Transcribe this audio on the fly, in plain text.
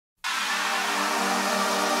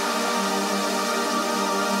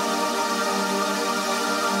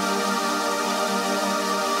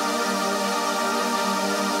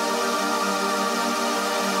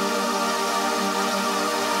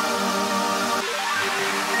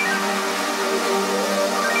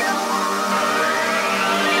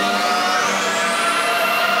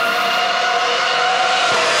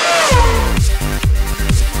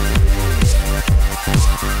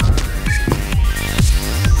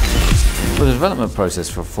Well, the development process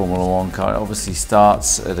for a Formula One car obviously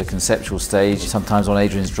starts at a conceptual stage, sometimes on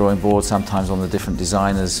Adrian's drawing board, sometimes on the different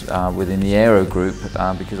designers within the aero group,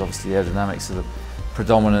 because obviously the aerodynamics are the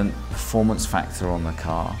predominant performance factor on the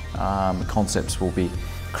car. The concepts will be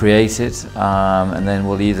created and then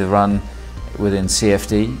will either run within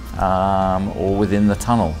CFD or within the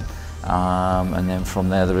tunnel. And then from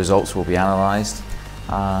there the results will be analysed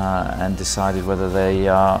and decided whether they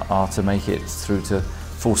are to make it through to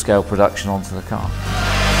full-scale production onto the car.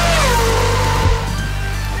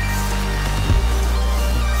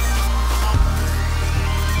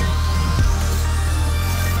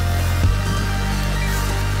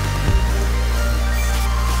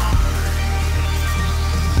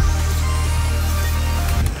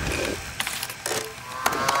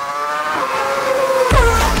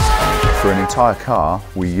 For an entire car,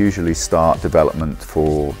 we usually start development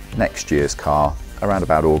for next year's car around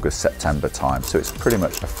about August, September time. So it's pretty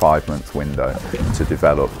much a 5-month window to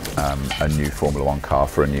develop a new Formula One car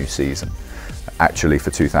for a new season. Actually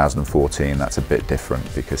for 2014 that's a bit different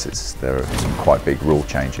because there are some quite big rule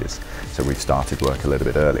changes. So we've started work a little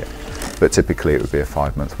bit earlier. But typically it would be a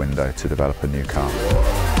 5-month window to develop a new car.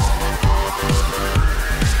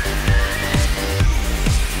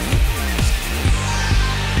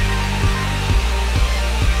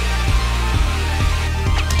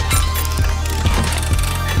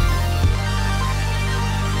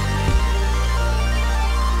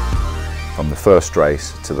 From the first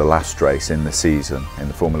race to the last race in the season, in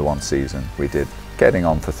the Formula One season, we did getting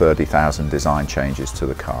on for 30,000 design changes to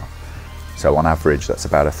the car. So on average, that's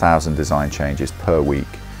about 1,000 design changes per week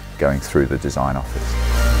going through the design office.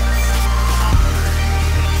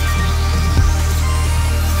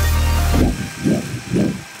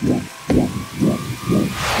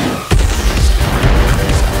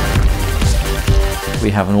 We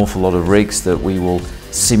have an awful lot of rigs that we will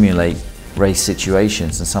simulate race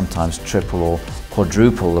situations and sometimes triple or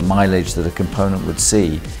quadruple the mileage that a component would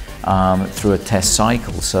see through a test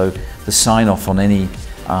cycle. So the sign-off on any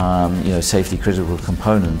safety critical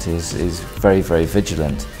component is very, very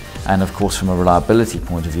vigilant. And of course from a reliability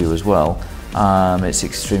point of view as well, it's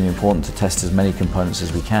extremely important to test as many components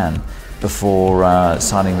as we can before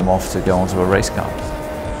signing them off to go onto a race car.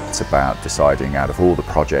 It's about deciding out of all the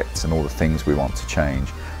projects and all the things we want to change,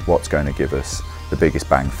 what's going to give us the biggest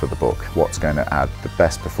bang for the buck, what's going to add the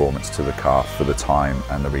best performance to the car for the time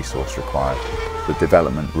and the resource required. The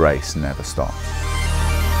development race never stops.